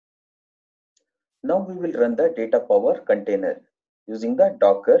Now we will run the Datapower container using the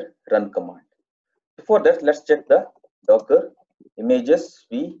Docker run command. Before that, let's check the Docker images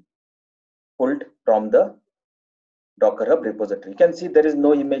we pulled from the Docker Hub repository. You can see there is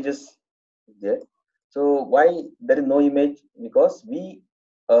no images there. So why there is no image? Because we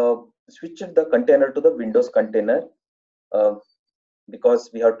switched the container to the Windows container, uh, because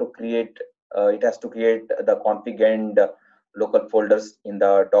we have to create, it has to create the config and local folders in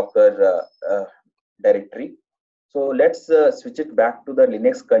the Docker directory. So let's switch it back to the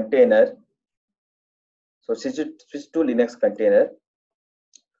Linux container. So switch to Linux container.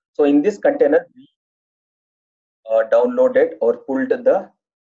 So in this container, we downloaded or pulled the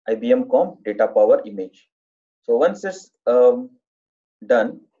IBM Com Datapower image. So once it's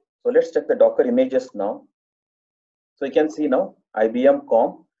done, so let's check the Docker images now. So you can see now IBM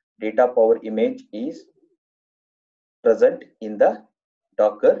Com Datapower image is present in the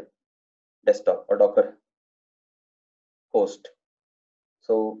Docker desktop or Docker host.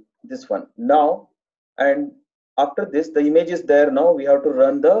 So this one now, and after this the image is there. Now we have to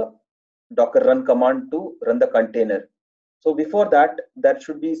run the Docker run command to run the container. So before that, there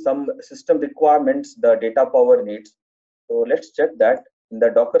should be some system requirements the Datapower needs. So let's check that in the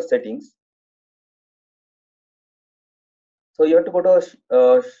Docker settings. So you have to go to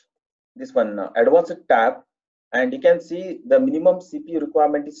this one advanced tab, and you can see the minimum CPU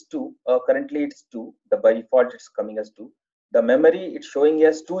requirement is 2. Currently it's 2. By default it's coming as 2. The memory it's showing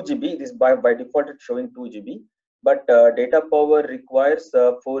as 2 GB. This by default it's showing 2 GB. But Datapower requires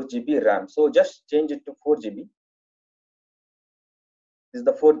 4 GB RAM. So just change it to 4 GB. This is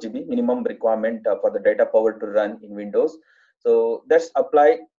the 4 GB minimum requirement for the Datapower to run in Windows. So that's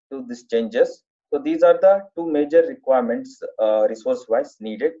apply to these changes. So these are the two major requirements resource wise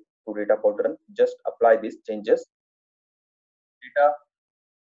needed to Datapower to run. Just apply these changes.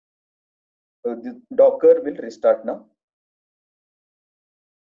 The Docker will restart now.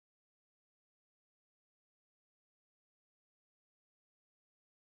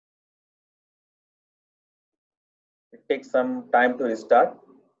 It takes some time to restart.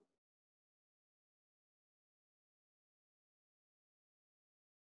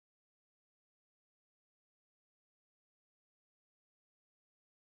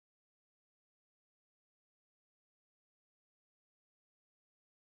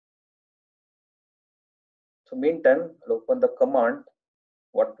 So meantime, I'll open the command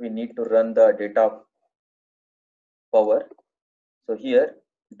what we need to run the Datapower. So here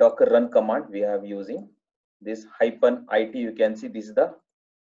Docker run command we have using this -it. You can see this is the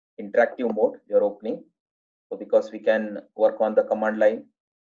interactive mode you're opening. So because we can work on the command line,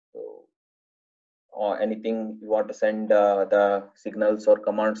 so or anything you want to send the signals or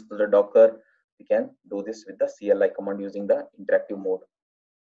commands to the Docker, we can do this with the CLI command using the interactive mode.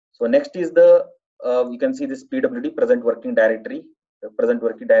 So next is the you can see this PWD present working directory,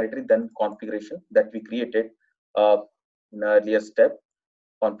 then configuration that we created in earlier step,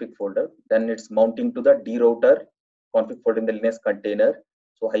 config folder. Then it's mounting to the drouter config folder in the Linux container.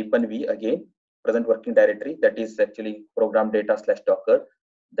 So -v again, present working directory, that is actually program data / Docker.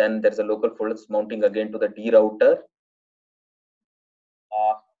 Then there's a local folder mounting again to the drouter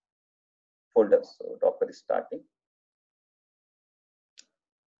folder. So Docker is starting.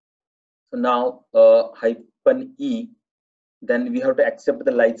 So now -e, then we have to accept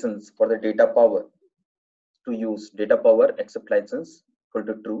the license for the Datapower to use Datapower accept license equal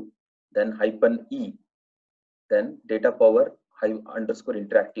to true. Then -e, then Datapower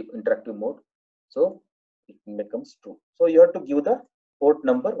 _interactive mode. So it becomes true. So you have to give the port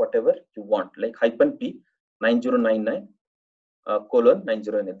number whatever you want, like -p 9099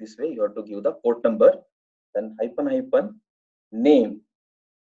 :9099. This way you have to give the port number, then -name,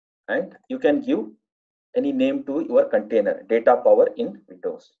 and you can give any name to your container Datapower in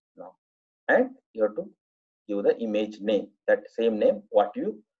Windows now, and you have to give the image name, that same name what you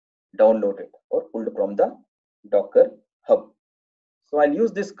downloaded or pulled from the Docker hub. So I'll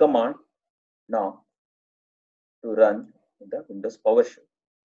use this command now to run in the Windows PowerShell.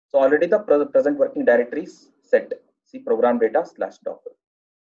 So already the present working directory is set. See program data / Docker.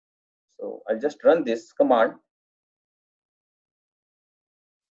 So I'll just run this command.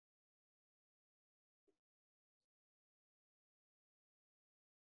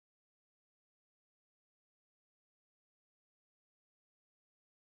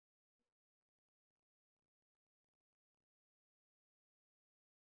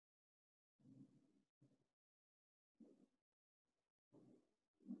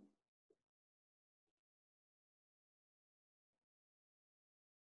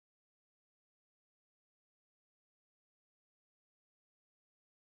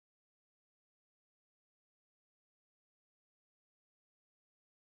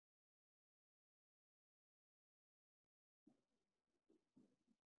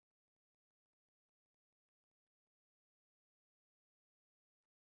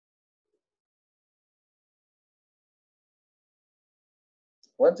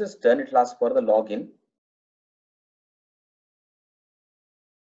 Once it's done, it will ask for the login.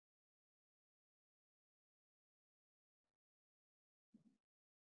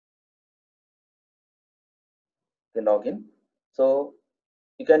 The login. So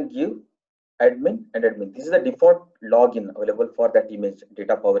you can give admin and admin. This is the default login available for that image,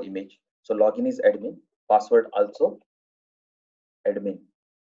 Datapower image. So login is admin, password also admin.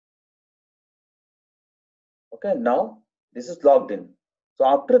 Okay, now this is logged in. So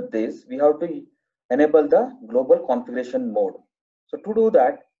after this, we have to enable the global configuration mode. So to do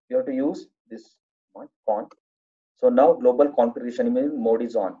that, you have to use this con. So now global configuration mode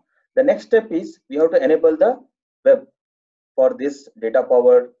is on. The next step is we have to enable the web. For this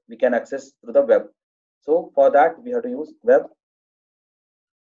Datapower, we can access through the web. So for that, we have to use web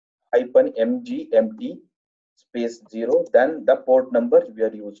 -mgmt space 0. Then the port number we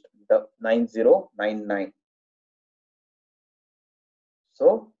are used, the 9099.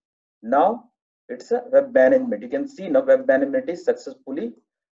 So now it's a web management. You can see now web management is successfully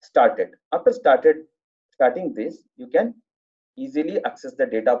started. After starting this, you can easily access the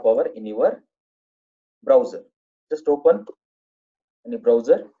Datapower in your browser. Just open any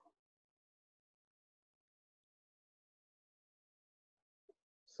browser.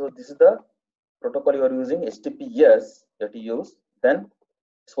 So this is the protocol you are using, HTTPS that you use. Then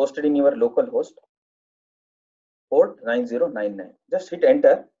it's hosted in your local host, port 9099. Just hit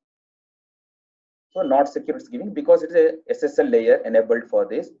enter. So not secure it's giving because it's a SSL layer enabled for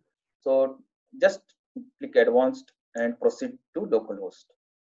this. So just click advanced and proceed to localhost.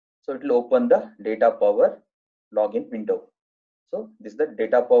 So it will open the Datapower login window. So this is the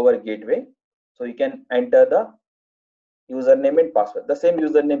Datapower gateway. So you can enter the username and password, the same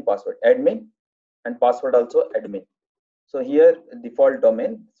username password, admin, and password also admin. So here default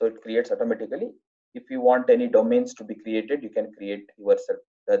domain, so it creates automatically. If you want any domains to be created, you can create yourself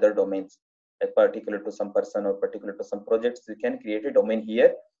the other domains, like particular to some person or particular to some projects. You can create a domain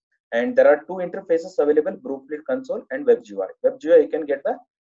here, and there are two interfaces available: Blueprint console and WebGUI. WebGUI, you can get the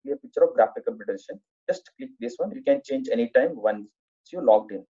clear picture of graphical presentation. Just click this one. You can change anytime once you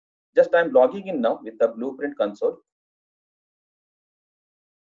logged in. Just I'm logging in now with the Blueprint console.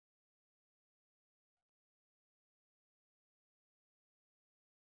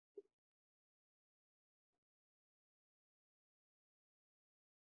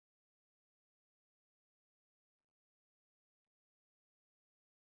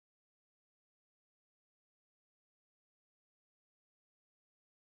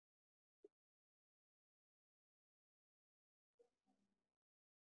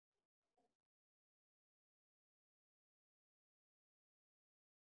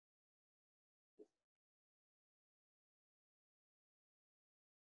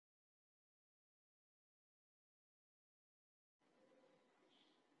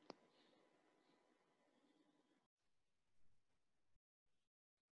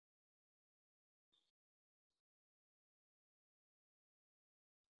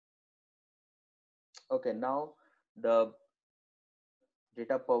 Okay, now the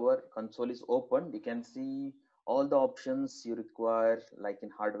Datapower console is open. You can see all the options you require, like in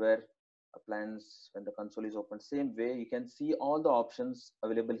hardware appliance. When the console is open, same way you can see all the options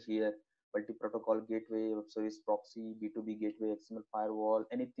available here: multi-protocol gateway, web service proxy, B2B gateway, XML firewall,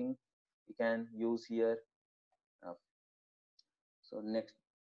 anything you can use here. Uh, so next,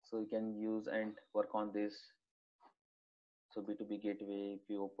 so you can use and work on this. So B2B gateway, if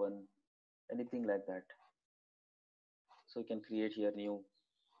you open anything like that, so you can create here new.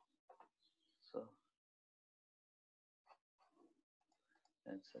 So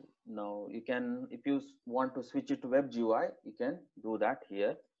cancel. Now you can, if you want to switch it to WebGUI, you can do that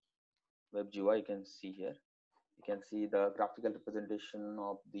here. WebGUI, you can see here. You can see the graphical representation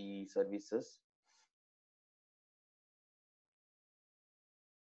of the services.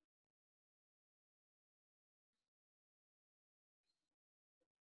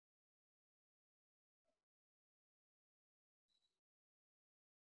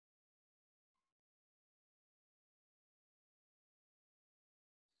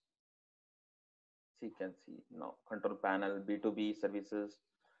 So you can see now control panel, B2B services,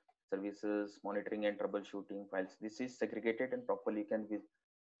 monitoring and troubleshooting files. This is segregated and properly you can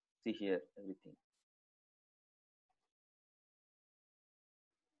see here everything.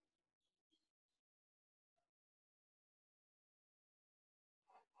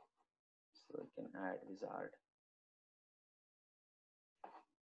 So you can add wizard.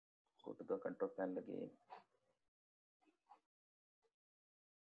 Go to the control panel again.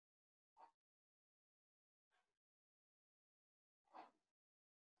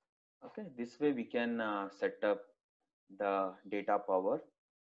 Okay, this way we can set up the Datapower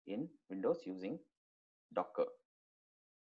in Windows using Docker.